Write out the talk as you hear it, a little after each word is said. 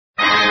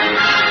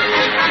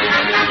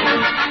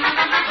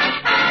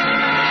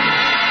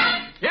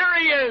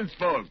is,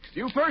 folks.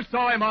 You first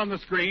saw him on the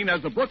screen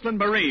as the Brooklyn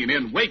Marine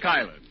in Wake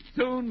Island.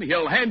 Soon,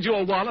 he'll hand you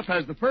a wallop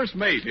as the first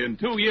mate in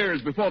 2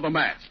 years before the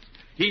mast.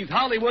 He's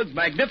Hollywood's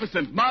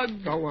magnificent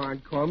mug. Go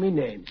on, call me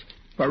names.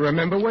 But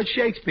remember what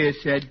Shakespeare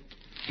said.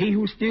 He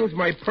who steals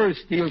my purse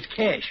steals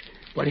cash,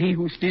 but he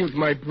who steals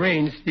my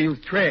brain steals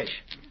trash.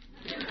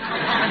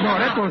 No,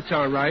 that don't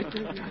sound right.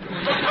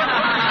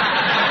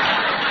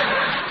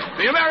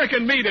 The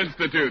American Meat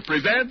Institute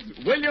presents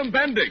William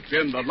Bendix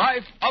in The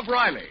Life of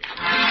Riley.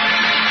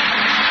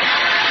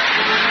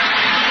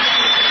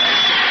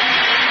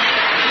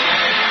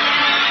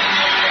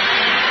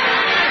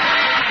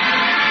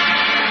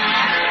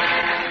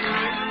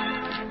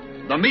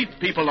 The meat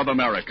people of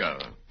America,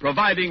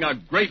 providing a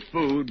great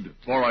food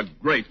for a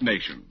great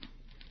nation.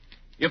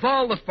 If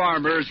all the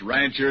farmers,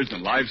 ranchers,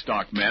 and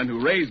livestock men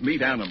who raise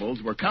meat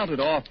animals were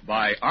counted off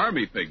by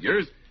Army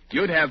figures,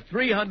 you'd have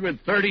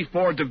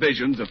 334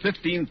 divisions of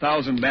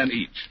 15,000 men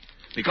each,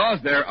 because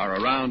there are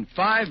around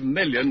 5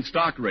 million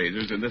stock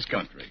raisers in this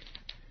country.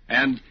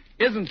 And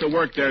isn't the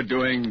work they're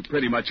doing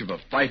pretty much of a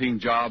fighting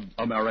job,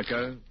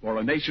 America, for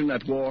a nation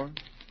at war?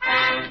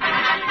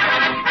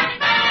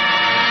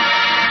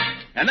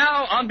 And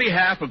now, on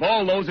behalf of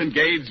all those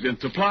engaged in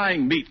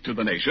supplying meat to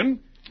the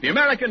nation, the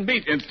American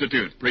Meat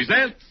Institute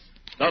presents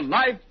The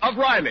Life of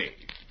Riley.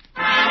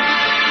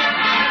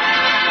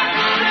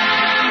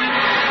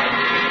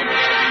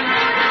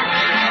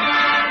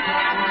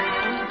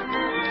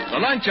 The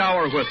lunch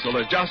hour whistle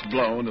has just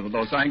blown in the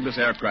Los Angeles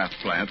aircraft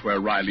plant where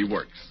Riley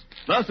works,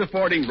 thus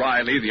affording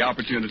Riley the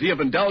opportunity of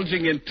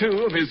indulging in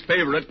 2 of his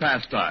favorite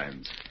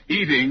pastimes,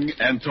 eating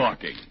and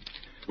talking.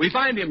 We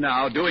find him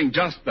now doing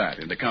just that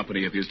in the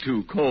company of his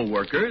 2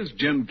 co-workers,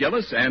 Jim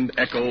Gillis and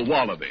Echo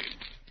Wallaby.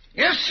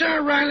 Yes,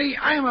 sir, Riley,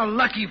 I am a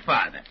lucky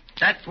father.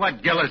 That's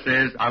what Gillis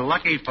is, a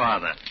lucky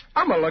father.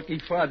 I'm a lucky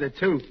father,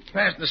 too.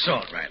 Pass the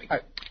salt, Riley.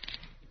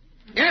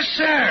 Yes,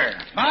 sir.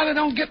 Father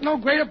don't get no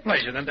greater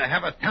pleasure than to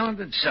have a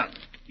talented son.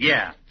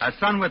 Yeah, a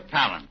son with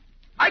talent.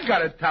 I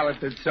got a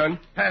talented son.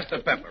 Pass the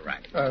pepper,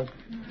 Riley.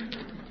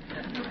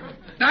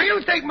 Now,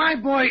 you take my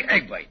boy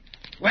Egbert.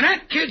 When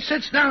that kid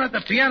sits down at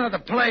the piano to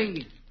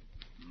play,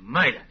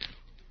 murder.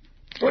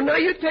 Well, now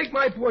you take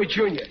my boy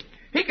Junior.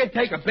 He can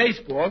take a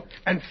baseball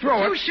and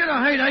throw it. You should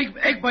have heard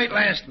Egbert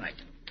last night.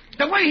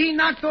 The way he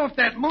knocked off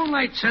that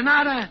Moonlight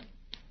Sonata,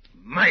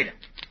 murder.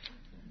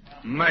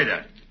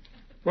 Murder.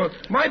 Well,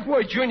 my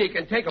boy Junior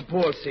can take a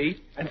ball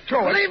seat and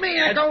throw it. Believe me,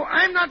 Echo,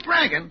 I'm not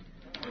bragging.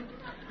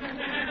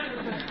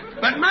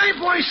 But my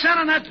boy sat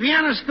on that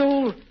piano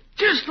stool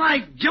just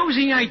like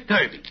Josie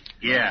Iturby.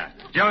 Yeah,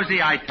 Josie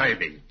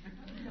Iturby.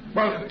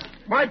 Well,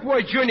 my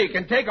boy Junior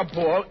can take a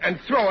ball and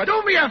throw it.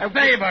 Do me a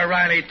favor,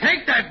 Riley.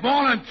 Take that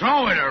ball and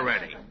throw it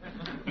already.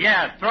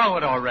 Yeah, throw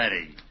it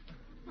already.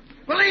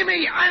 Believe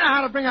me, I know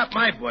how to bring up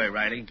my boy,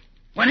 Riley.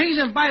 When he's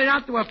invited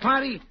out to a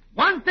party,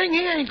 one thing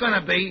he ain't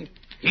gonna be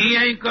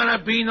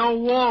no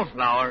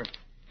wallflower.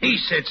 He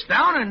sits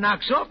down and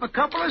knocks off a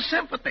couple of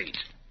sympathies.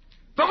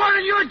 But what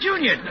did your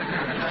Junior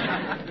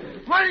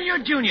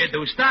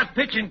do? Start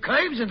pitching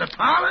curves in the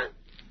parlor?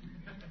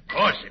 Of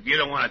course, if you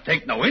don't want to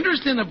take no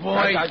interest in the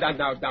boy...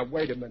 Now,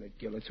 wait a minute,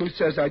 Gillis. Who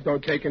says I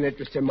don't take an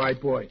interest in my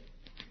boy?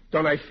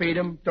 Don't I feed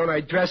him? Don't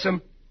I dress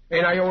him?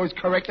 Ain't I always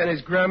correct on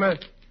his grammar?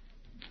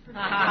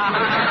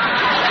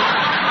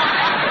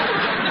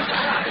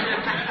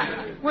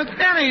 Well,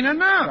 that ain't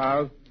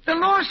enough. The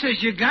law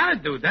says you gotta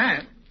do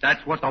that.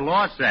 That's what the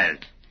law says.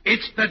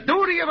 It's the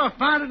duty of a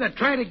father to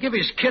try to give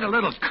his kid a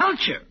little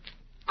culture.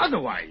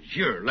 Otherwise,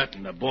 you're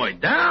letting the boy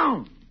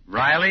down.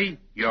 Riley,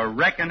 you're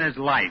wrecking his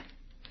life.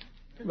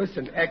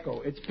 Listen,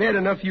 Echo, it's bad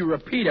enough you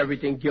repeat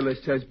everything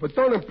Gillis says, but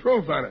don't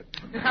improve on it.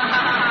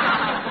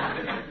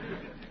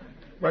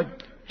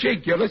 But, gee,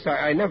 Gillis,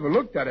 I never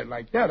looked at it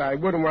like that. I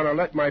wouldn't want to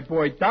let my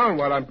boy down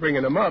while I'm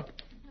bringing him up.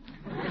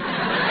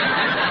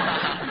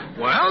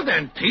 Well,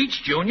 then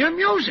teach Junior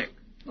music,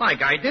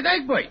 like I did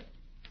Egbert.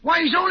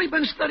 Why, he's only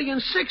been studying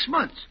 6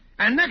 months,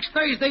 and next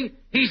Thursday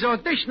he's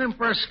auditioning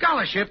for a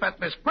scholarship at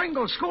Miss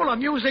Pringle's School of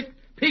Music,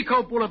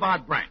 Pico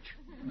Boulevard branch.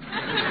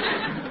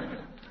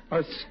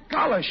 A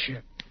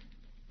scholarship?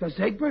 Does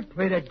Egbert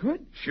play that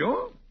good?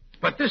 Sure.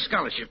 But this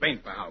scholarship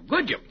ain't for how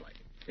good you play.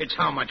 It's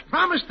how much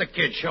promise the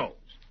kid shows.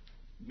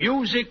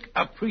 Music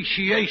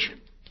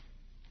appreciation.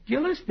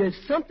 Gillis, there's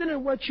something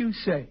in what you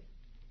say.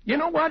 You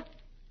know what?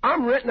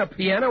 I'm renting a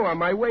piano on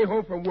my way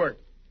home from work.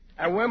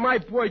 And when my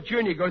boy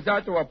Junior goes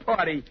out to a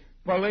party,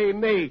 believe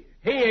me,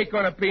 he ain't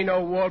gonna be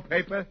no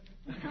wallpaper.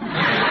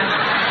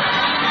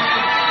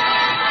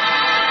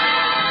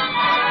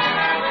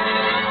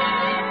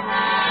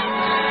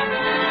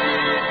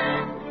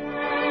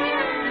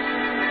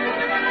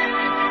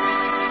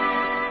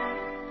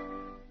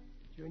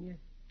 Junior,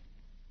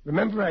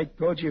 remember I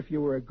told you if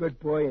you were a good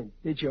boy and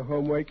did your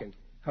homework and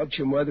helped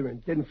your mother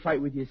and didn't fight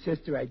with your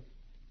sister, I'd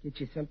get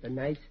you something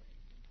nice?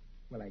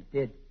 Well, I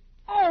did.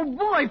 Oh,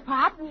 boy,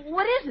 Pop.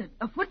 What is it?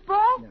 A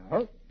football?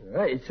 No.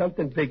 It's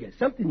something bigger.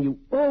 Something you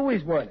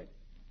always wanted.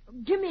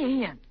 Give me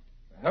a hint.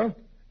 Well,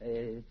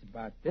 it's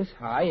about this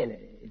high, and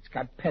it's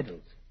got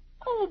pedals.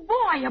 Oh,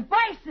 boy, a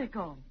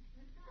bicycle.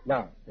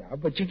 No,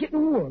 but you're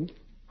getting warm.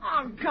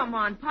 Oh, come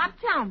on, Pop,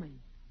 tell me.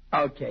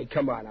 Okay,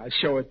 come on, I'll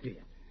show it to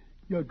you.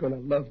 You're gonna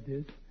love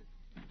this.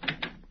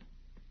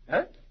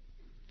 Huh?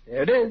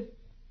 There it is.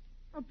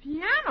 A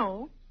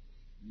piano?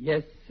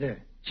 Yes,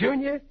 sir.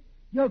 Junior,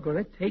 you're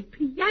gonna take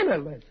piano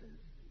lessons.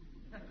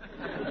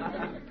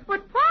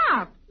 But,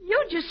 Pop,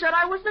 you just said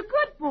I was the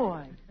good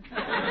boy.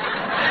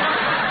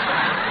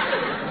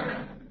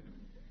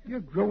 You're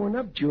growing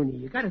up, Junior.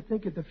 You gotta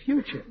think of the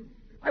future.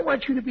 I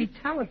want you to be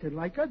talented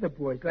like other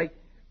boys, like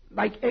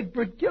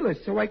Egbert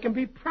Gillis, so I can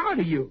be proud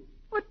of you.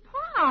 But,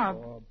 Pop...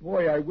 Oh,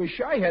 boy, I wish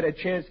I had a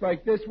chance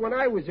like this when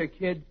I was a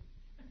kid.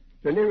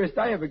 The nearest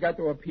I ever got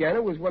to a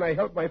piano was when I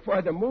helped my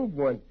father move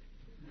one.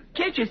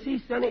 Can't you see,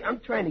 Sonny? I'm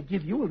trying to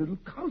give you a little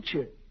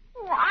culture.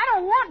 Well, I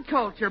don't want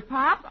culture,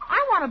 Pop.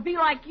 I want to be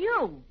like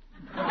you.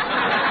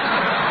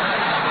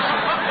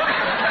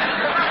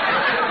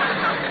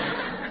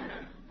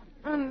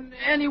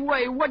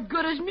 Anyway, what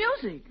good is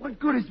music? What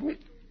good is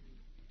music?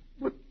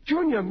 Well,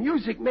 Junior,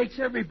 music makes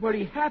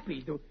everybody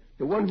happy.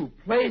 The one who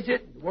plays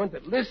it, the one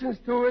that listens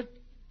to it.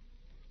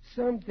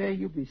 Someday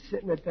you'll be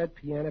sitting at that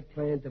piano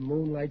playing the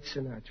Moonlight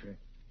Sonata.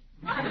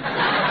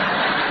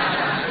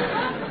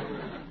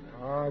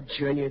 Oh,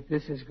 Junior,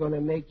 this is going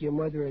to make your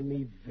mother and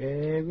me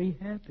very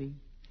happy.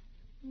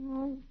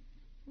 Well,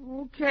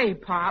 okay,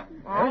 Pop.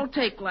 I'll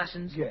take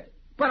lessons. Good.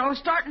 But I'll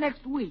start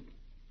next week.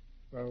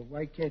 Well,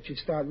 why can't you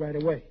start right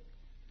away?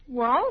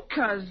 Well,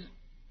 'cause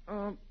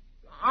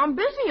I'm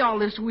busy all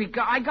this week.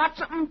 I got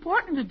something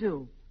important to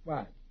do.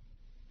 What?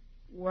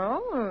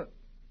 Well,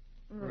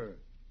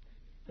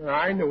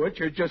 I knew it.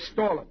 You're just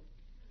stalling.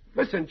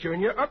 Listen,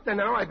 Junior, up to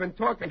now I've been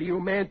talking to you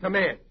man to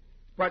man.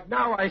 But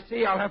now I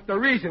see I'll have to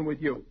reason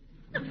with you.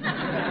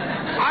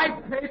 I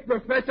paid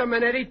Professor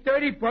Manetti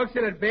 $30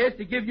 in advance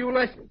to give you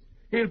lessons.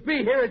 He'll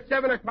be here at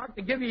 7 o'clock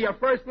to give you your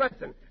first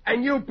lesson.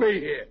 And you'll be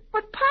here.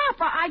 But,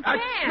 Papa, I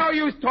can't. That's no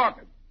use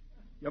talking.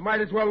 You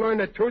might as well learn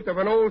the truth of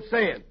an old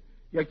saying.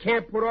 You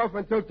can't put off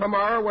until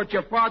tomorrow what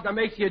your father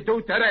makes you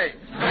do today.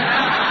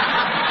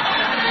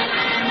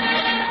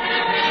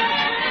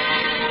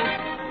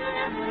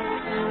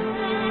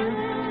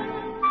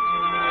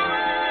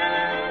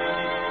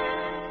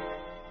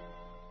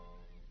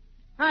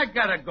 I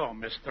gotta go,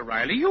 Mr.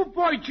 Riley. You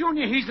boy,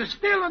 Junior, he's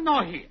still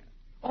no here.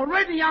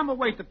 Already I'm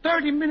away to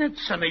 30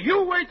 minutes, and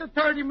you wait to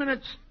 30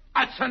 minutes.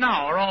 That's an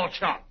hour, all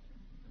shot.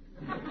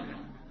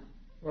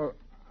 Well,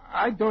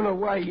 I don't know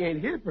why he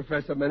ain't here,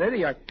 Professor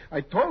Manetti.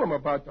 I told him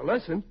about the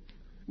lesson.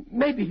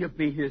 Maybe he'll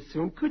be here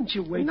soon. Couldn't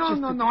you wait No,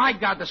 I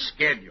got the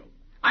schedule.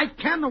 I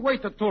can't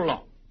wait too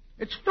long.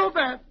 It's too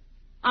bad.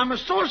 I'm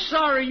so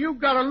sorry you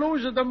gotta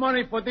lose the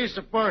money for this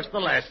first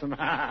lesson.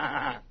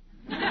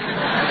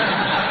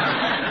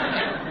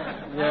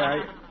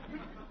 Yeah,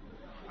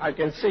 I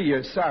can see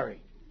you're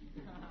sorry.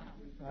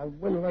 I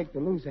wouldn't like to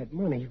lose that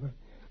money.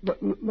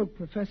 Look,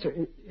 Professor,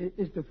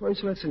 is the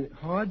first lesson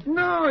hard?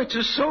 No, it's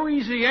so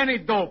easy any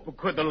dope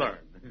could learn.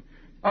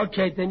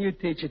 Okay, then you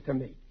teach it to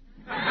me.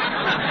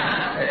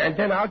 And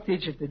then I'll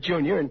teach it to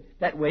Junior, and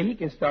that way he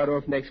can start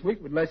off next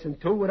week with lesson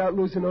 2 without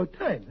losing no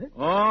time. Huh?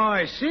 Oh,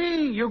 I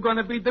see. You're going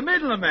to be the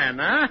middleman,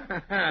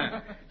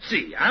 huh?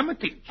 See, I'm a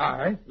teacher. All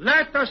right.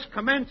 Let us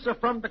commence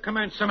from the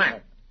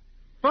commencement.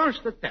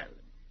 First, tell me,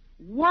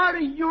 what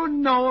do you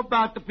know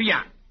about the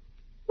piano?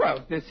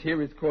 Well, this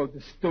here is called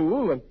the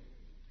stool, and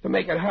to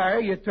make it higher,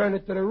 you turn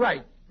it to the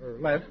right or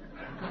left.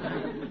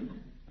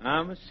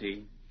 I'm a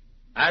see.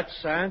 That's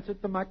the answer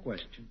to my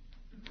question.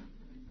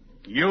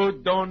 You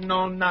don't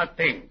know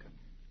nothing.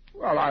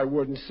 Well, I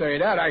wouldn't say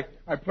that.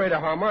 I play the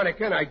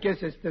harmonica, and I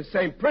guess it's the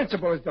same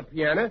principle as the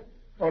piano,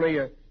 only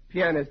a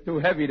piano's too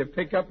heavy to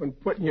pick up and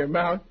put in your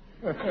mouth.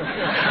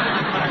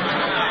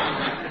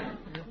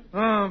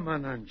 Oh,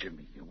 man,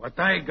 Jimmy, what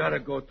I gotta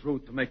go through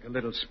to make a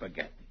little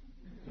spaghetti.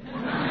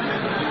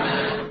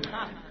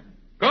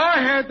 Go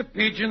ahead, the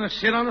pigeon, and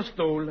sit on a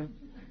stool.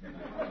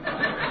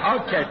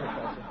 Okay,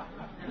 Professor.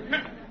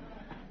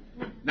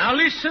 Now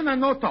listen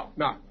and no talk.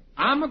 No.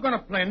 I'm going to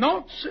play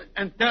notes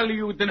and tell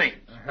you the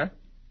names. Uh-huh.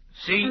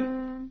 C,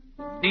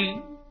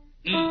 D,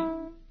 E,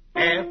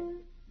 F,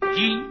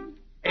 G,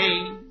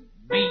 A,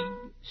 B,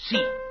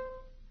 C.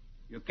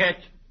 You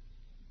catch?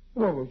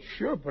 Well,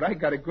 sure, but I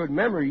got a good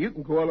memory. You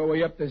can go all the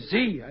way up to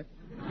Z.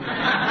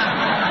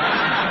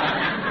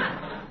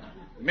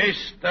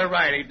 Mr.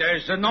 Riley,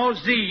 there's no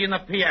Z in the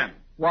piano.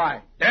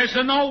 Why? There's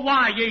no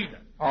Y either.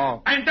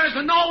 Oh. And there's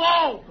no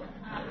O.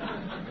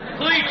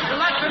 Please,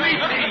 let me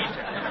teach.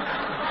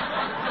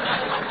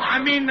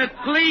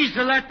 Please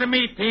let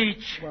me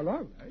teach. Well, all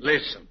right.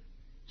 Listen.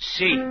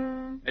 C,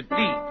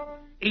 D,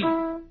 E,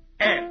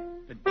 F,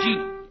 G,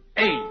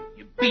 A,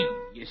 B,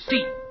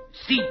 C,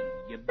 C,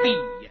 B,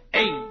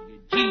 A,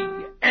 G,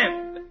 F,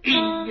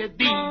 E,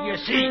 D,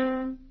 C.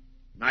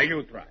 Now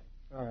you try.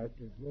 All right,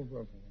 just move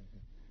over.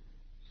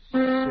 C,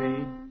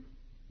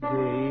 D,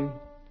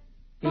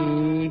 E,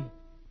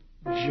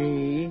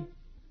 G.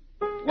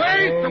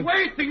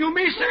 Wait, you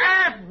miss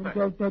F.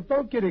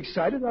 Don't get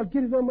excited. I'll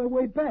get it on my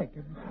way back.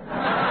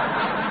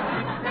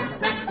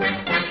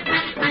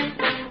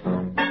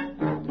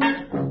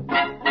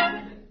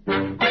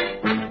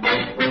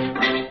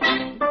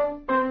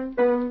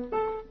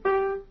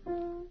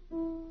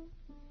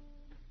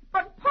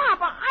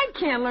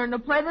 learn to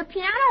play the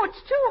piano.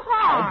 It's too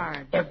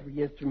hard.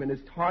 Every instrument is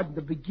hard in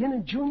the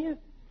beginning, Junior.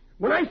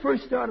 When I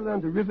first started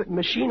on the riveting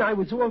machine, I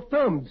was all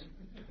thumbs.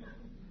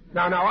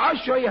 Now, I'll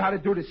show you how to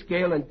do the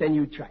scale, and then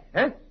you try it,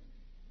 huh?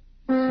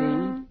 C,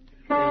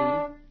 D,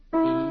 E,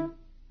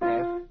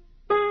 F,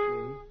 G,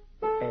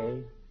 A,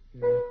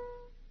 G.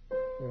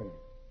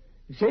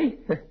 You see?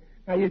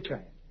 Now you try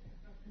it.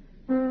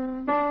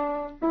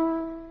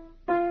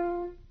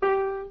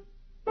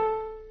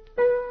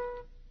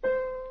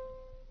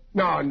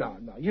 No.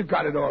 You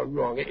got it all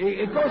wrong.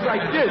 It goes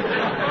like this.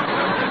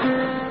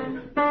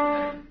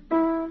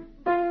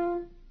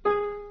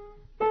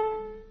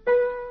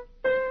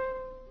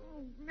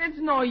 It's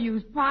no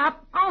use,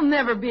 Pop. I'll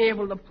never be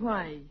able to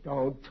play.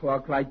 Don't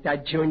talk like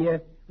that,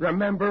 Junior.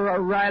 Remember,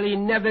 O'Reilly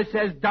never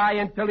says die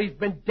until he's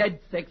been dead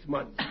 6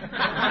 months.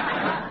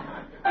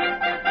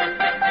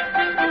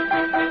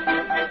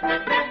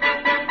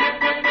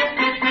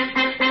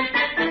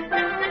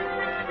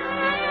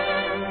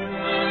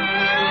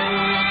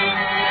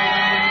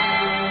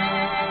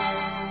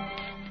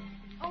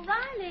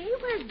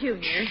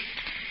 Junior.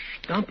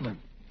 Dumplin'.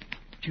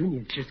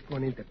 Junior's just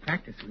going into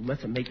practice. We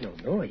mustn't make no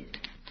noise.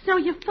 So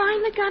you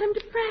finally got him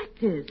to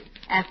practice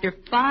after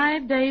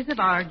 5 days of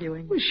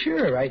arguing. Well,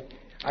 sure. I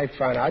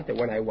found out that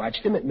when I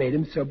watched him, it made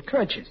him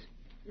subconscious.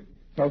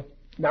 So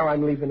now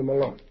I'm leaving him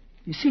alone.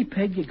 You see,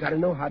 Peg, you got to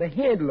know how to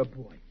handle a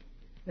boy.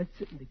 Let's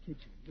sit in the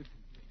kitchen and listen.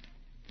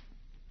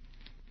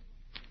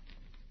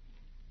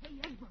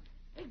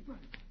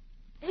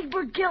 Hey,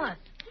 Egbert Gillis.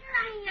 Here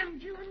I am,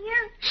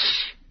 Junior.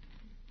 Shh.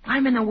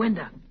 Climb in the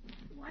window.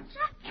 What's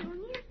up,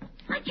 Junior?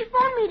 Why'd you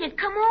phone me to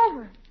come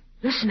over?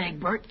 Listen,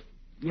 Egbert.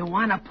 You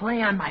want to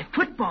play on my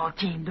football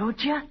team, don't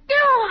you? Do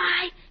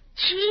I?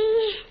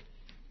 Gee.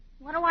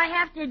 What do I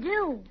have to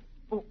do?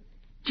 Oh,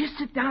 just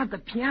sit down at the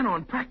piano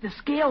and practice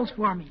scales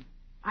for me.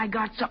 I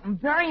got something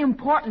very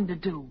important to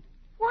do.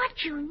 What,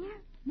 Junior?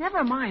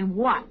 Never mind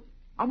what.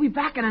 I'll be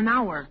back in an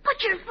hour.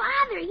 But your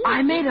father,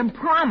 I made him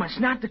promise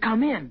not to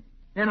come in.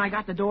 Then I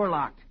got the door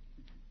locked.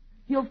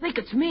 He'll think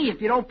it's me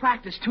if you don't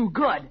practice too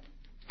good.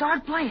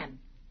 Start playing.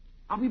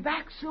 I'll be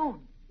back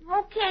soon.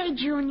 Okay,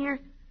 Junior.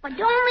 But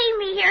don't leave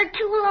me here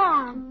too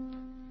long.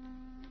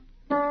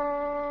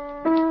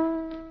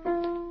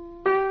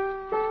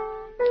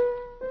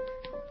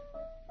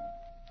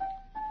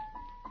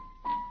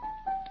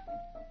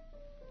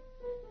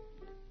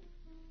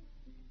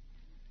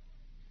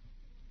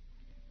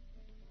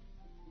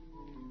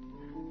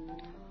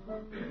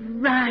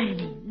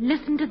 Riley,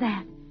 listen to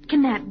that.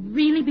 Can that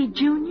really be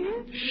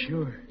Junior?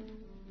 Sure.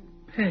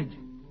 Peg,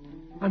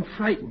 I'm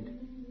frightened.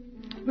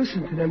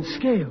 Listen to them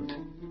scales.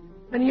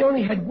 And he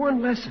only had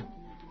one lesson,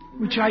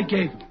 which I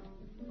gave him.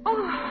 Oh.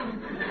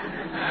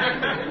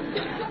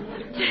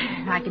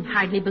 I can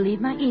hardly believe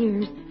my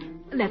ears.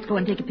 Let's go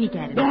and take a peek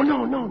at it.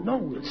 No.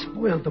 We'll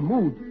spoil the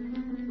mood.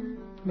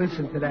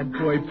 Listen to that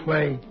boy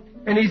play.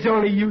 And he's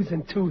only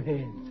using 2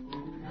 hands.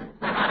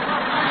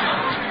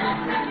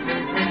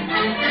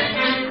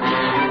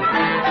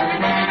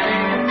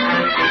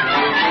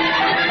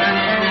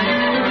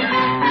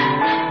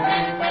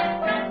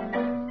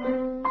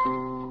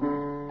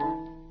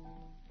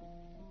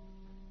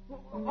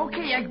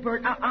 Okay,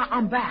 Egbert,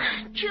 I'm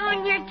back.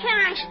 Junior, can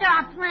I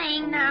stop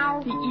playing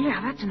now?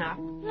 Yeah, that's enough.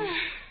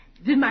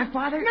 Did my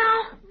father?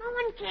 No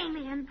one came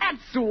in. That's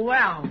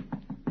swell.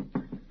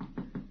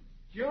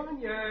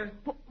 Junior!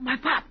 My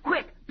pop,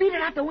 quick, beat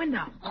it out the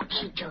window.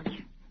 Okay,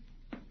 Junior.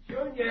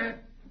 Junior,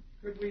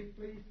 could we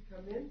please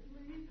come in,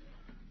 please?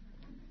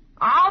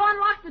 I'll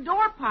unlock the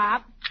door,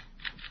 Pop.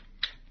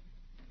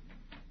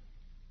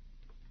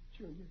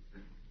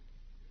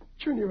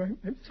 Junior,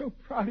 I'm so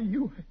proud of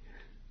you.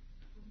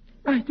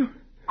 I don't...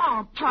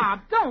 Oh,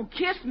 Pop, don't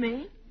kiss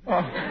me.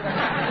 Oh,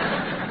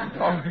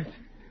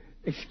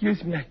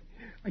 excuse me.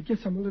 I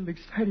guess I'm a little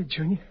excited,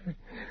 Junior.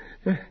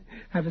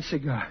 Have a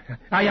cigar.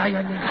 I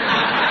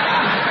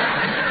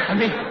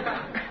mean,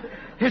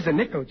 here's a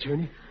nickel,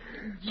 Junior.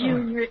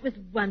 Junior, it was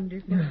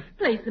wonderful.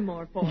 Play some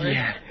more for us.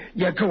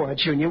 Yeah, go on,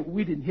 Junior.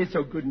 We didn't hear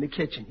so good in the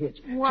kitchen. Here.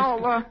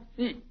 Well,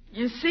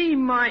 you see,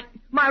 my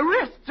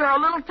wrists are a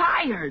little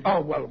tired.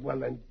 Oh, well,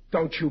 then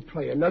don't you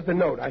play another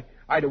note.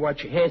 I don't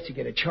want your hands to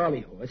get a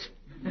Charlie horse.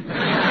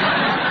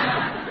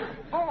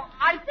 Oh,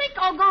 I think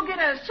I'll go get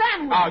a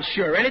sandwich. Oh,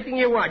 sure. Anything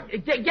you want.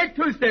 Get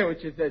 2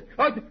 sandwiches.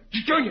 Oh,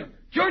 Junior.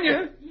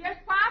 Yes,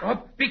 Pop?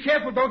 Oh, be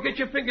careful. Don't get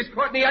your fingers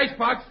caught in the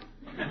icebox.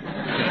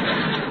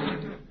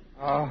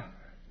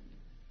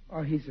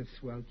 Oh, he's a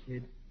swell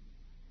kid.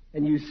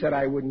 And you said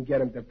I wouldn't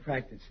get him to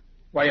practice.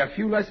 Why, a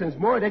few lessons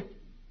more,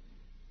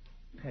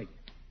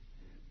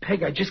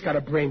 Peg, I just got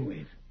a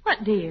brainwave.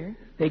 What, dear?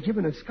 They're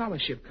giving a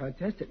scholarship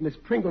contest at Miss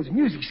Pringle's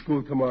music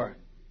school tomorrow.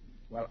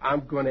 Well,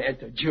 I'm going to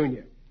enter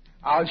Junior.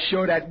 I'll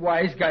show that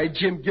wise guy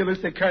Jim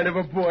Gillis the kind of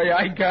a boy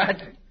I got.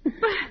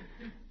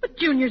 But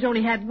Junior's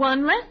only had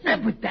 1 lesson. Yeah,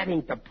 but that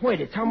ain't the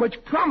point. It's how much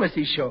promise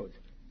he shows.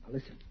 Now,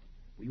 listen.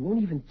 We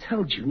won't even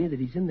tell Junior that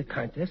he's in the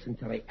contest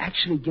until I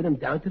actually get him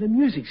down to the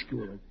music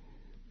school. And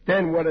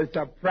then what a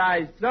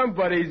surprise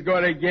somebody's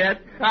going to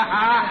get.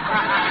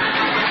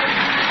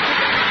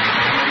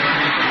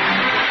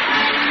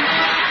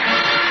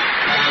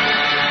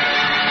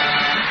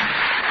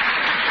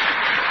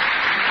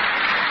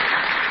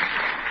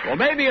 Well,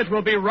 maybe it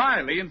will be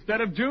Riley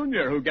instead of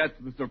Junior who gets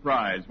the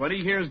surprise when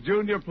he hears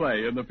Junior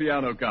play in the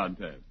piano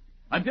contest.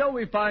 Until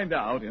we find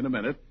out in a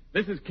minute,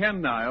 this is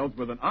Ken Niles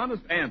with an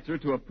honest answer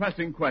to a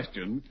pressing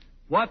question.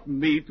 What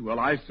meat will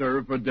I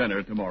serve for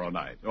dinner tomorrow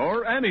night,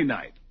 or any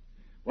night?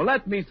 Well,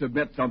 let me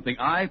submit something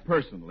I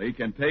personally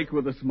can take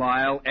with a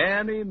smile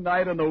any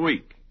night in the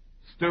week.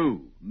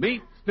 Stew.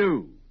 Meat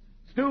stew.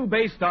 Stew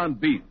based on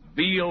beef,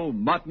 veal,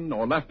 mutton,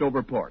 or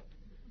leftover pork.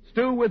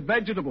 Stew with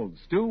vegetables.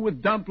 Stew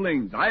with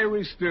dumplings,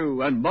 Irish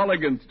stew, and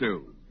mulligan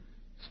stew.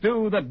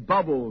 Stew that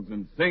bubbles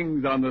and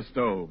sings on the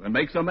stove and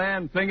makes a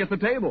man sing at the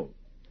table.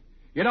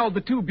 You know, the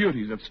two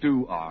beauties of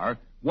stew are,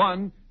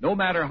 one, no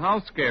matter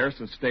how scarce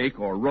a steak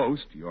or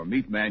roast, your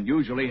meat man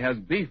usually has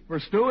beef for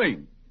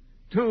stewing.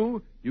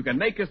 Two, you can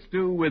make a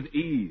stew with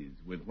ease,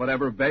 with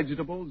whatever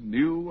vegetables,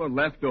 new or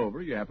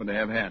leftover, you happen to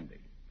have handy.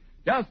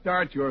 Just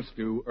start your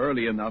stew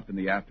early enough in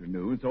the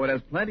afternoon so it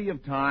has plenty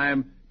of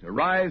time to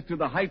rise to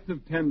the heights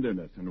of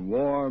tenderness and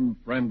warm,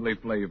 friendly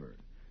flavor.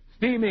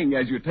 Steaming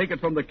as you take it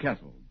from the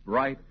kettle,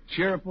 bright,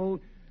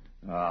 cheerful.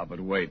 But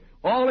wait,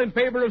 all in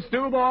favor of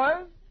stew,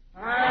 boys?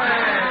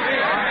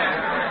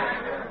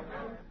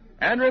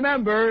 And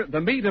remember,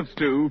 the meat of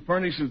stew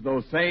furnishes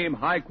those same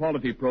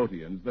high-quality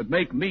proteins that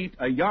make meat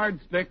a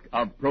yardstick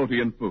of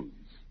protein foods.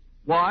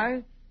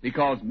 Why?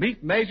 Because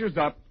meat measures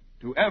up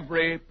to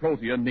every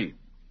protein need.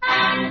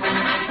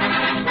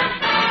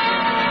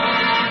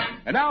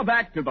 And now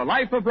back to The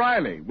Life of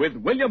Riley with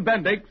William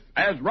Bendix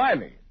as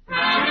Riley.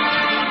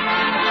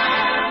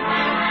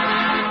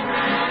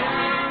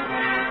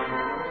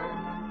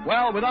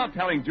 Well, without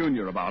telling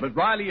Junior about it,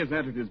 Riley has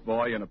entered his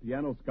boy in a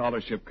piano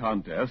scholarship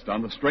contest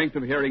on the strength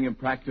of hearing him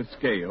practice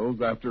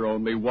scales after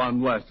only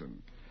one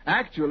lesson.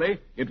 Actually,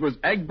 it was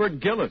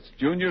Egbert Gillis,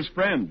 Junior's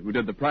friend, who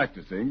did the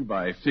practicing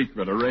by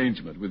secret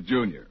arrangement with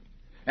Junior.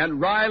 And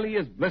Riley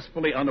is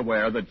blissfully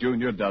unaware that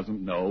Junior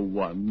doesn't know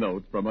one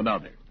note from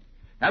another.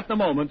 At the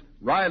moment,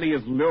 Riley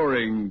is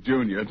luring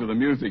Junior to the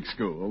music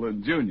school,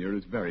 and Junior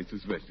is very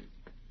suspicious.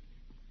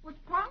 But,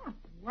 Pop,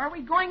 why are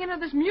we going into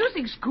this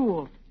music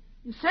school?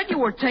 You said you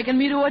were taking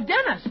me to a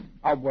dentist.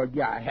 Oh, well,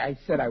 yeah, I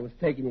said I was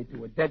taking you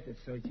to a dentist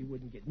so you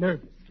wouldn't get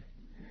nervous.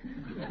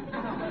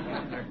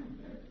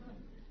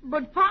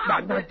 But,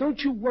 Pop... Now, don't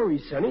you worry,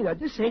 Sonny. Now,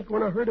 this ain't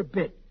going to hurt a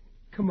bit.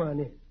 Come on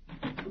in.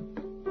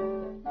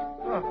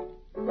 Oh,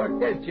 look,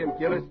 there's Jim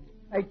Gillis.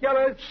 Hey,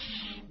 Gillis.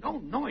 Shh, no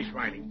noise,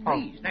 Riley,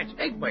 please. That's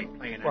Egbert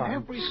playing an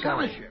every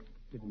scholarship.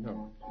 Didn't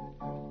know.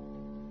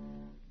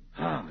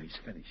 Oh, he's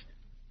finished.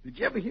 Did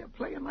you ever hear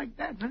playing like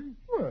that, huh?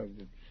 Well,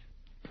 it's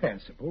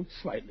passable,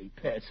 slightly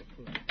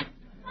passable. Father,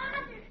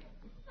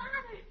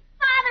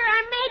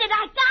 I made it.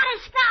 I got a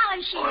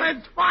scholarship. Oh,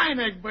 that's fine,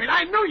 Egbert.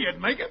 I knew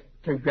you'd make it.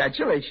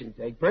 Congratulations,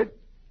 Egbert.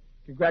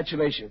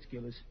 Congratulations,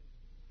 Gillis.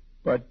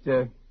 But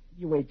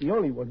you ain't the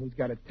only one who's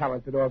got a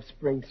talented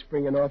offspring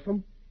springing off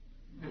him.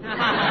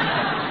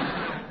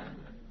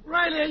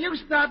 Riley, are you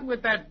starting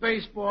with that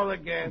baseball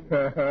again?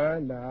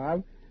 No,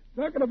 I'm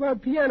talking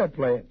about piano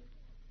playing.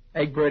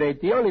 Egbert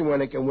ain't the only one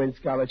that can win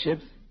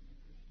scholarships.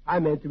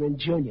 I'm entering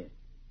Junior.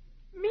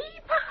 Me,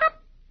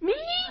 Pop? Me?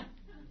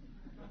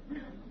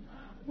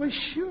 Well,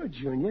 sure,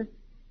 Junior.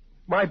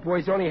 My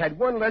boy's only had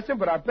one lesson,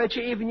 but I bet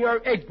you even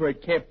your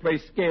Egbert can't play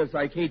scales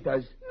like he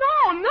does.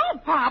 No,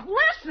 Pop,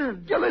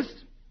 listen.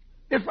 Gillis,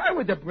 if I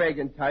were the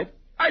bragging type,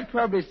 I'd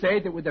probably say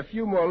that with a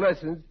few more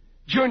lessons,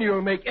 Junior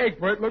will make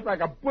Egbert look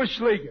like a bush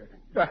leaguer.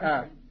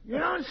 You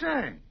don't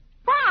say.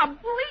 Pop,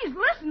 please,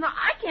 listen.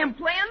 I can't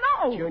play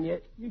a note.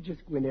 Junior, you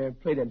just go in there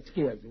and play them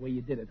scales the way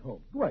you did at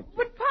home. Go on.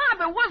 But, Pop,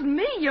 it wasn't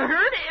me, you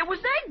heard? It was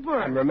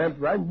Egbert. And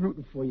remember, I'm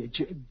rooting for you,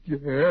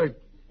 Egbert.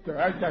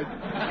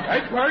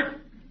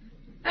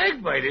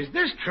 Egbert, is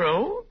this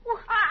true? Well,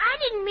 I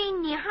didn't mean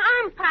any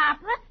harm,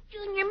 Papa.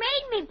 Junior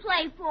made me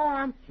play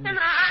for him. And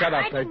Shut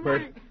up, I didn't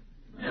Egbert.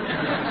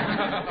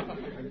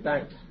 want...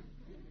 Thanks.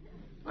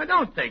 Well,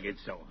 don't take it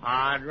so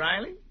hard,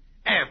 Riley.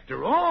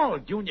 After all,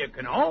 Junior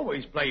can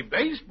always play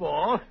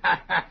baseball.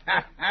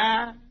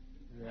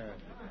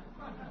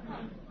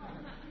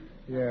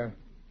 Yeah.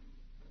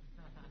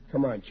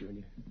 Come on,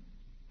 Junior.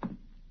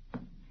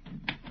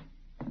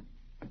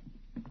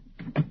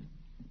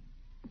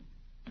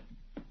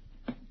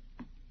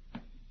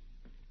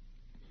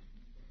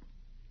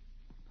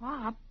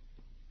 Pop.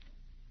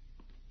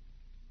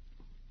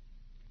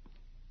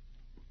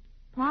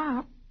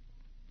 Pop.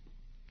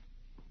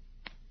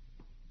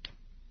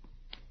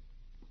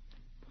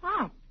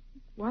 Pop,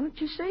 why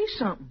don't you say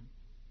something?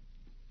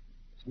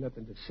 There's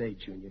nothing to say,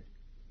 Junior.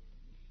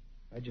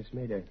 I just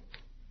made a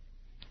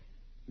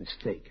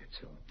mistake,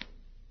 that's all.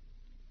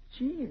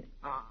 Gee,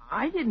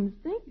 I didn't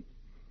think...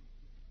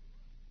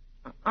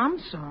 I'm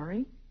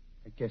sorry.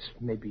 I guess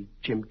maybe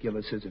Jim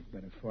Gillis is a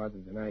better father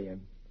than I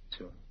am,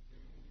 so...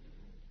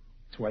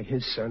 That's why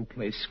his son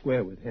plays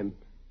square with him.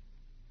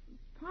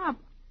 Pop,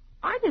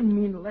 I didn't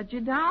mean to let you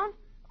down.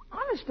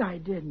 Honest, I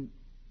didn't.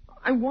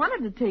 I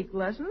wanted to take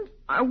lessons.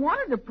 I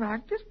wanted to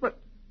practice, but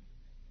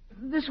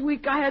this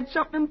week I had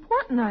something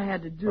important I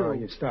had to do. Oh,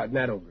 you're starting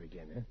that over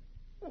again, huh?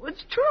 Well,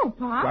 it's true,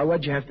 Pop. Well,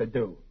 what'd you have to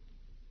do?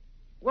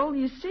 Well,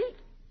 you see,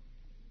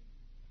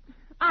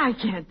 I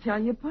can't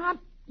tell you, Pop.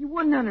 You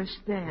wouldn't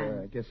understand.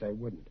 I guess I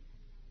wouldn't.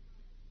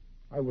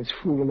 I was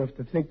fool enough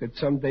to think that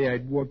someday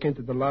I'd walk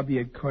into the lobby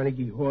at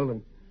Carnegie Hall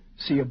and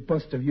see a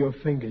bust of your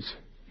fingers.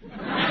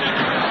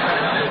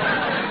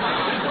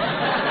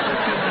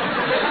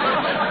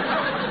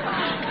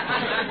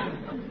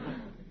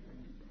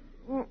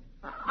 Well,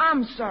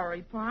 I'm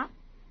sorry, Pop.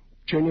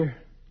 Junior,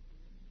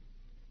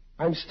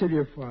 I'm still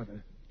your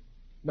father.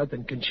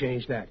 Nothing can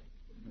change that.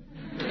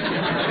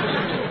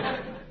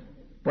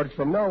 But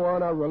from now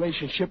on, our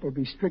relationship will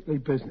be strictly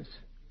business.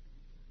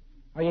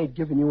 I ain't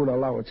giving you an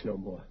allowance no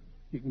more.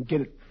 You can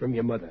get it from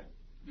your mother.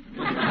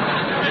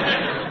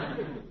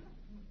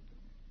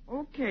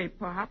 Okay,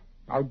 Pop.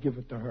 I'll give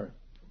it to her.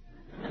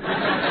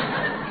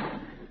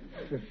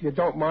 If you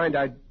don't mind,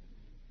 I'd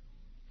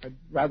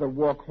rather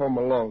walk home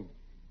alone.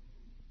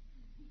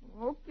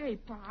 Okay,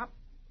 Pop.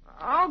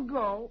 I'll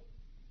go.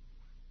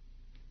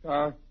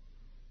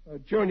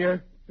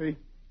 Junior, be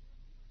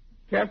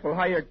careful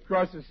how you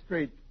cross the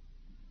street.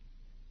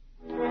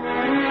 Is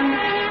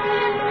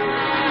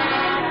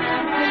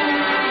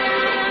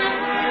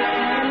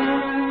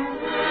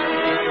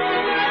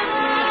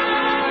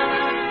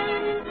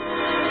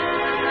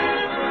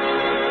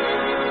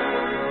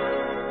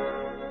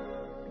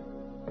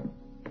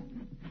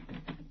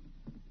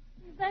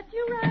that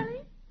you,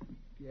 Riley?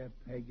 Yeah,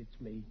 Peg, it's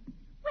me.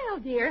 Well,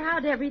 dear,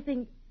 how'd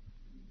everything...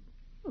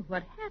 Oh,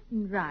 what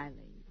happened, Riley?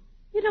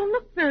 You don't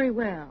look very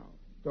well.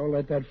 Don't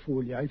let that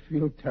fool you. I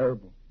feel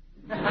terrible.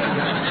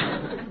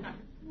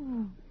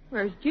 Oh,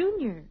 where's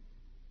Junior?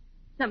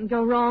 Something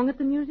go wrong at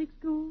the music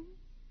school?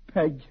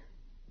 Peg,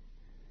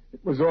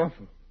 it was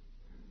awful.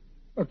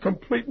 A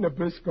complete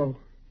Nabisco.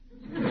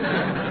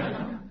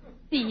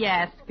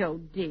 Fiasco,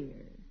 dear.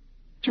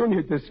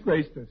 Junior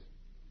disgraced us.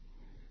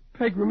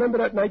 Peg, remember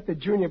that night that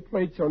Junior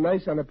played so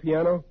nice on the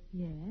piano?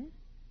 Yes?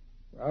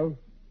 Well,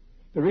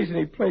 the reason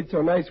he played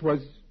so nice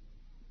was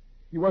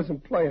he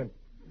wasn't playing.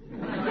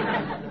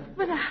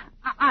 But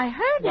I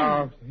heard him.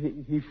 No,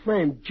 he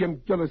framed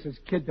Jim Gillis's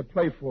kid to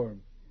play for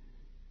him.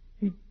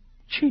 He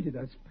cheated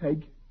us,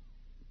 Peg.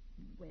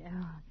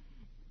 Well,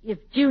 if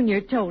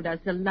Junior told us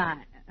a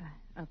lie,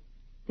 a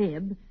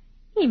fib,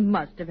 he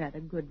must have had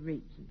a good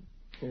reason.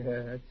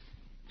 Yeah, that's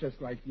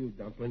just like you,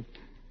 Dumpling.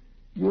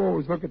 You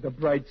always look at the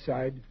bright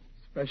side,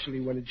 especially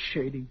when it's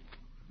shady.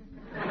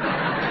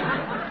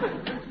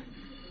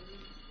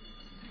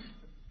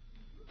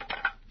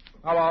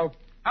 Hello.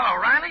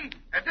 Hello, Riley.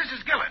 This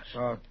is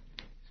Gillis.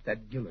 It's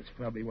that Gillis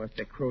probably wants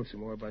to crow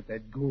some more about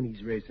that goon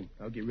he's raising.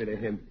 I'll get rid of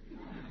him.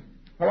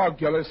 Hello,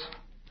 Gillis.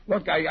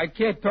 Look, I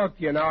can't talk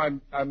to you now.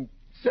 I'm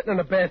sitting in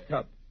a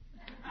bathtub.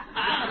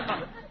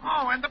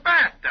 Oh, in the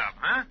bathtub,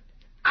 huh?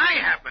 I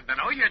happen to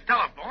know your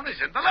telephone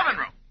is in the living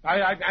room.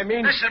 I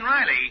mean... Listen,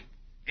 Riley,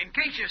 in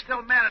case you're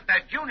still mad at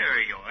that Junior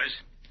of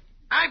yours,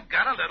 I've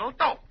got a little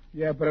dope.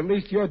 Yeah, but at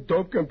least your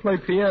dope can play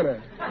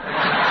piano.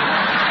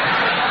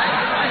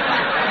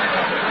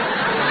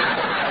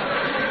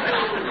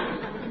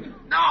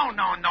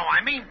 No.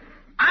 I mean,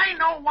 I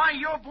know why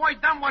your boy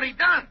done what he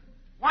done.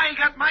 Why he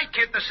got my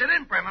kid to sit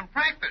in for him and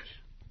practice.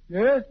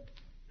 Yeah?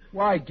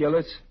 Why,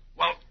 Gillis?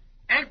 Well,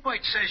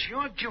 Egbert says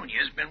your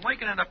Junior's been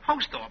working in the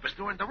post office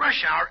during the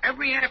rush hour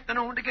every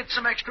afternoon to get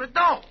some extra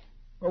dough.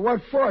 Well,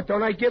 what for?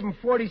 Don't I give him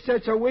 40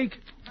 cents a week?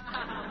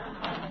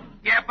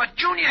 Yeah, but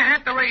Junior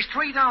had to raise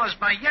 $3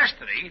 by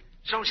yesterday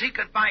so he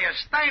could buy a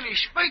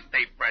stylish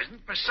birthday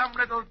present for some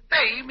little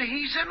dame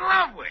he's in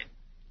love with.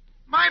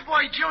 My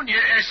boy Junior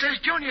says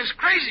Junior's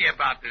crazy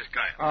about this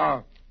guy.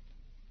 Oh.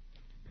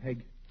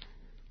 Peg,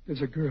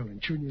 there's a girl in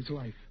Junior's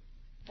life.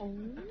 Oh,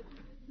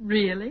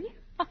 really?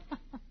 Oh,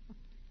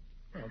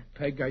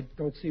 Peg, I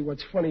don't see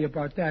what's funny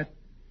about that.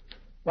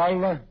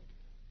 Well,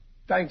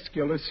 thanks,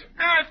 Gillis.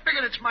 I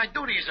figured it's my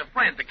duty as a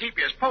friend to keep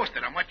you as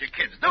posted on what your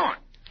kid's doing.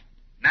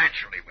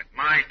 Naturally, with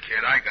my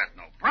kid, I got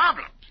no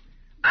problems.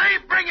 I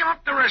bring him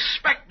up to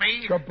respect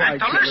me Goodbye, and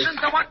to Gillis. listen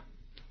to what...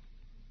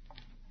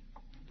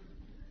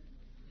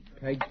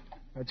 Peg,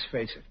 let's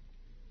face it.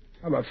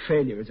 I'm a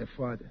failure as a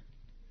father.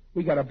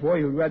 We got a boy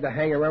who'd rather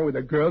hang around with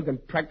a girl than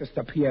practice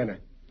the piano.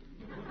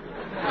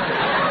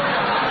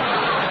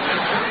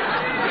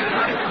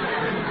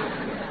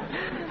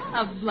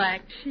 A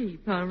black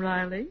sheep, huh,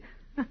 Riley?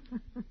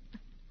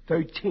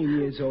 13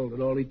 years old,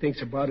 and all he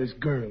thinks about is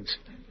girls.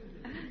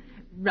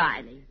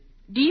 Riley,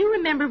 do you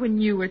remember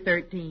when you were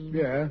 13?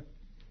 Yeah.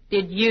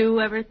 Did you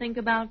ever think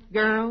about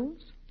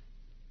girls?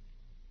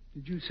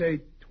 Did you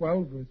say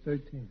 12 or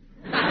 13?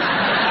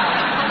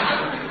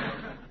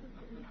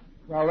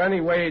 Well,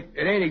 anyway,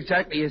 it ain't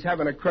exactly as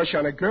having a crush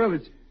on a girl.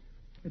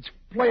 It's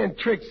playing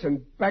tricks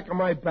and back of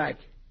my back.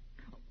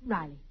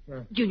 Riley,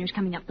 Junior's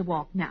coming up the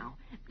walk now.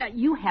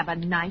 You have a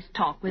nice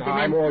talk with him.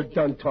 I'm all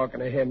done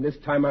talking to him. This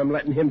time I'm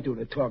letting him do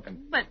the talking.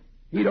 But...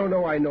 He don't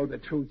know I know the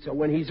truth, so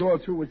when he's all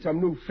through with some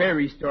new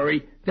fairy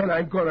story, then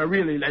I'm going to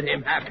really let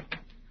him have it.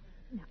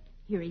 Now,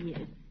 here he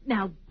is.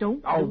 Now,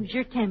 don't lose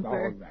your temper.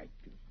 All right.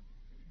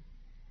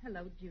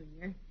 Hello,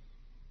 Junior.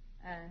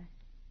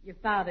 Your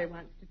father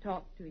wants to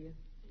talk to you.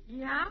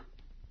 Yeah?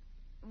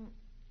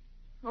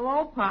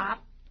 Hello,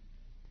 Pop.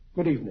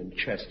 Good evening,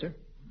 Chester.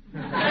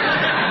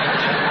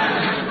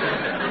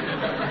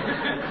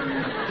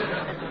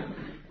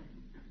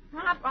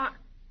 Pop,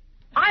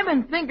 I've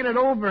been thinking it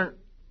over.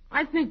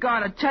 I think I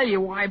ought to tell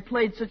you why I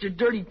played such a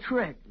dirty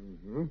trick.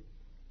 Mm-hmm.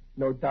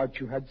 No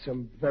doubt you had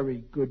some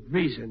very good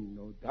reason,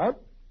 no doubt.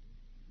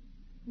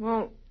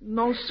 Well,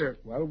 no, sir.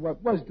 Well,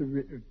 what was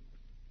the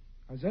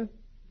how's that?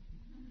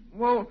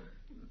 Well,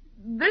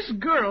 this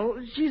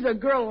girl, she's a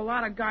girl a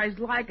lot of guys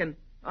like, and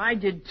I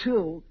did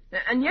too.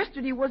 And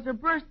yesterday was her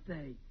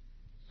birthday.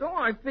 So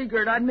I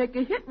figured I'd make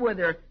a hit with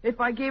her if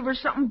I gave her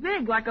something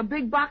big, like a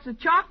big box of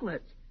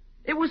chocolates.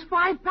 It was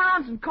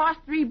 £5 and cost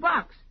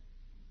 $3.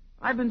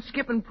 I've been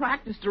skipping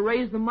practice to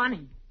raise the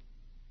money.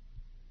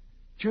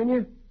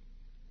 Junior,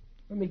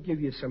 let me give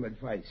you some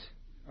advice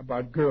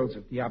about girls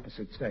of the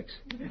opposite sex.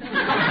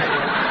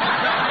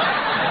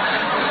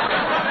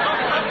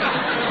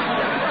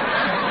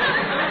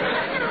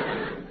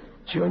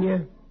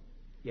 Junior,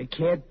 you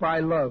can't buy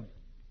love.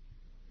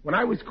 When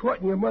I was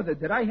courting your mother,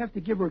 did I have to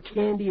give her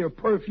candy or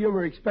perfume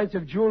or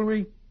expensive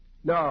jewelry?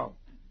 No,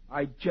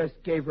 I just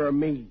gave her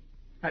me.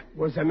 That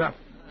was enough.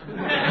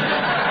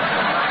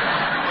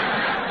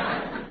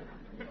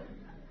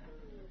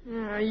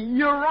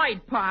 You're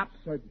right, Pop.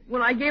 Certainly.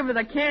 When I gave her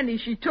the candy,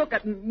 she took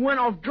it and went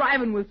off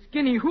driving with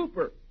Skinny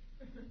Hooper.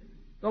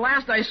 The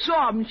last I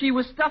saw him, she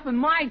was stuffing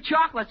my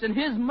chocolates in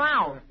his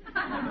mouth.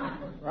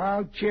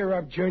 Well, cheer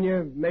up,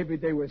 Junior. Maybe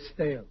they were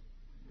stale.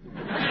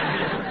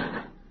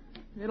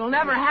 It'll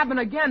never happen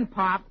again,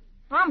 Pop.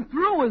 I'm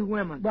through with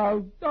women.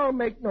 Well, don't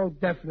make no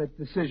definite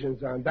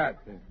decisions on that.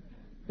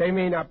 They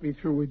may not be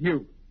through with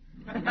you.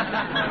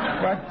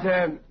 But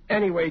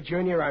anyway,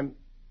 Junior, I'm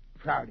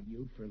proud of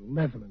you for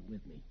leveling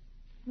with me.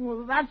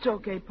 Well, that's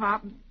okay,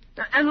 Pop.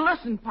 And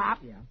listen, Pop.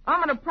 Yeah?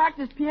 I'm going to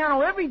practice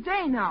piano every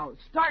day now,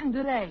 starting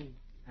today.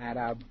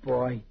 Atta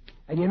boy.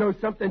 And you know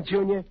something,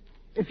 Junior?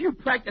 If you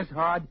practice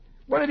hard,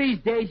 one of these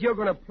days you're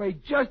going to play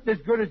just as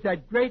good as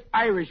that great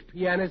Irish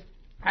pianist,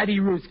 Paddy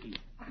Ruski.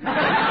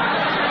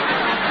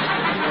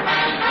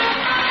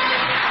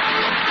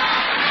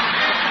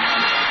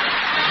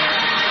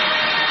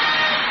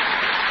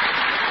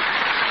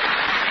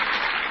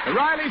 The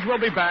Rileys will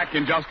be back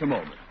in just a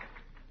moment.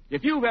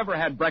 If you've ever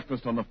had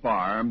breakfast on the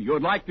farm,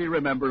 you'd likely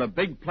remember a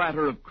big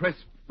platter of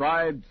crisp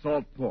fried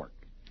salt pork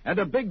and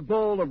a big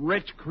bowl of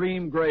rich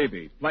cream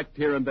gravy flecked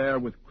here and there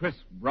with crisp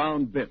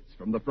brown bits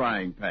from the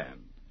frying pan.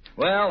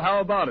 Well,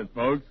 how about it,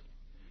 folks?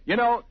 You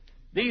know,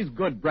 these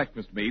good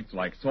breakfast meats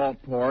like salt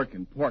pork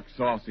and pork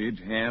sausage,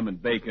 ham and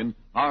bacon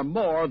are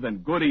more than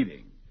good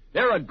eating.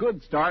 They're a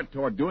good start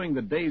toward doing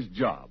the day's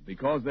job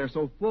because they're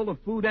so full of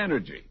food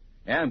energy.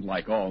 And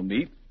like all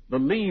meat, the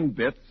lean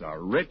bits are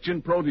rich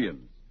in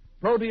proteins.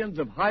 Proteins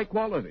of high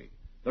quality,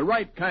 the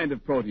right kind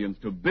of proteins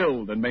to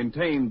build and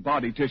maintain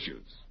body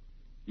tissues.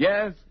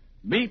 Yes,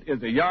 meat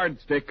is a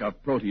yardstick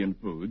of protein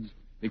foods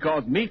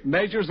because meat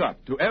measures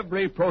up to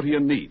every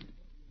protein need.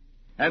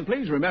 And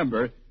please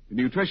remember, the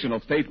nutritional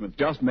statements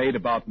just made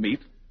about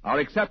meat are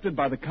accepted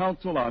by the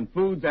Council on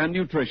Foods and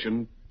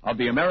Nutrition of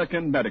the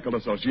American Medical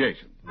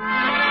Association.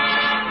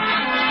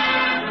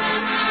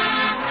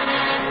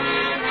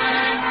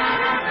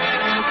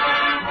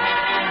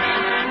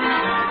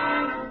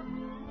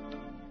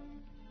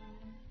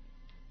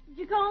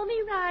 Call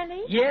me,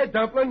 Riley? Yeah,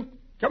 Dumpling.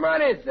 Come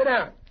on in, sit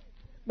down.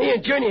 Me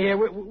and Junior here,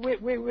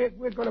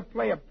 we're going to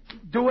play a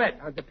duet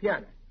on the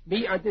piano.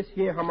 Me on this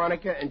here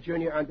harmonica and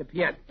Junior on the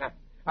piano.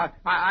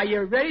 Are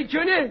you ready,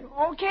 Junior?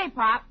 Okay,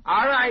 Pop.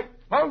 All right.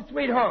 Home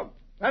sweet home.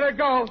 Let her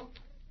go.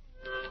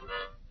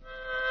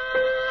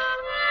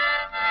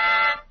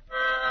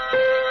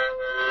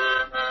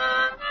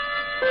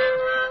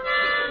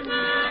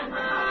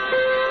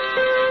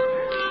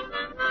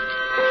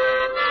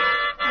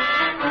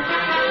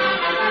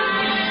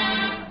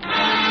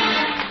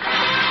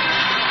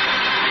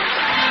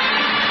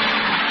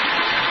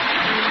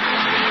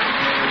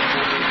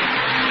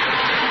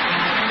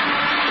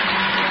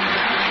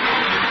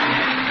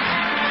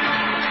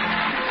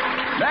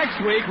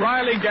 Next week,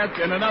 Riley gets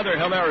in another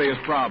hilarious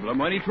problem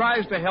when he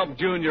tries to help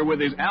Junior with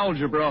his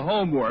algebra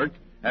homework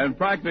and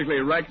practically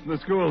wrecks the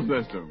school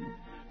system.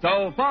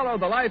 So follow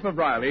The Life of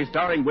Riley,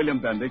 starring William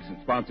Bendix and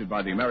sponsored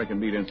by the American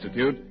Meat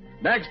Institute,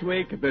 next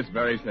week at this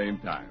very same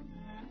time.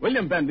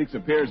 William Bendix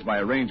appears by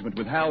arrangement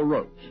with Hal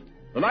Roach.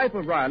 The Life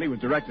of Riley was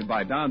directed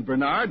by Don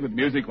Bernard with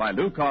music by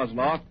Lou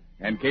Kozloff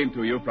and came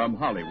to you from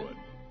Hollywood.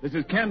 This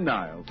is Ken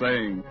Niles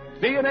saying,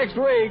 see you next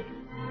week.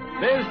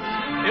 This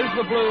is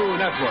the Blue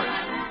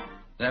Network.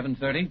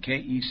 7:30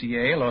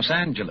 KECA Los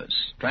Angeles.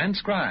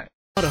 Transcribe.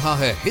 आ रहा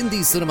है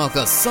Hindi cinema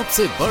का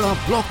सबसे बड़ा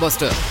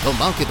blockbuster,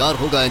 धमाकेदार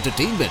होगा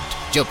entertainment.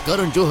 जब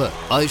करण जौहर,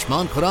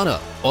 आयुष्मान खुराना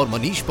और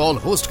Manish Paul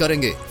host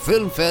करेंगे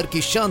फिल्म फेयर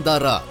की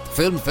शानदार रात।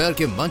 फिल्म फेयर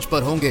के मंच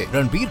पर होंगे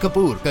रणबीर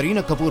कपूर,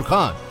 करीना कपूर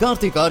खान,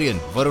 कार्तिक आर्यन,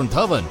 वरुण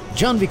धवन,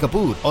 जानवी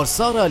कपूर और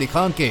सारा अली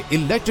खान के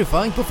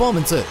इलेक्ट्रीफाइंग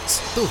परफॉर्मेंसेस।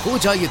 तो हो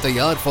जाइए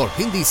तैयार for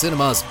Hindi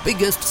cinema's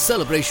biggest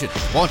celebration.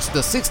 Watch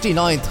the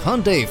 69th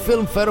Hyundai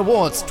Film Fair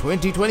Awards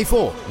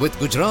 2024 with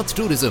Gujarat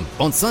Tourism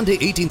on Sunday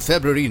 18th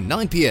February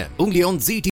 9 p.m. only on ZT.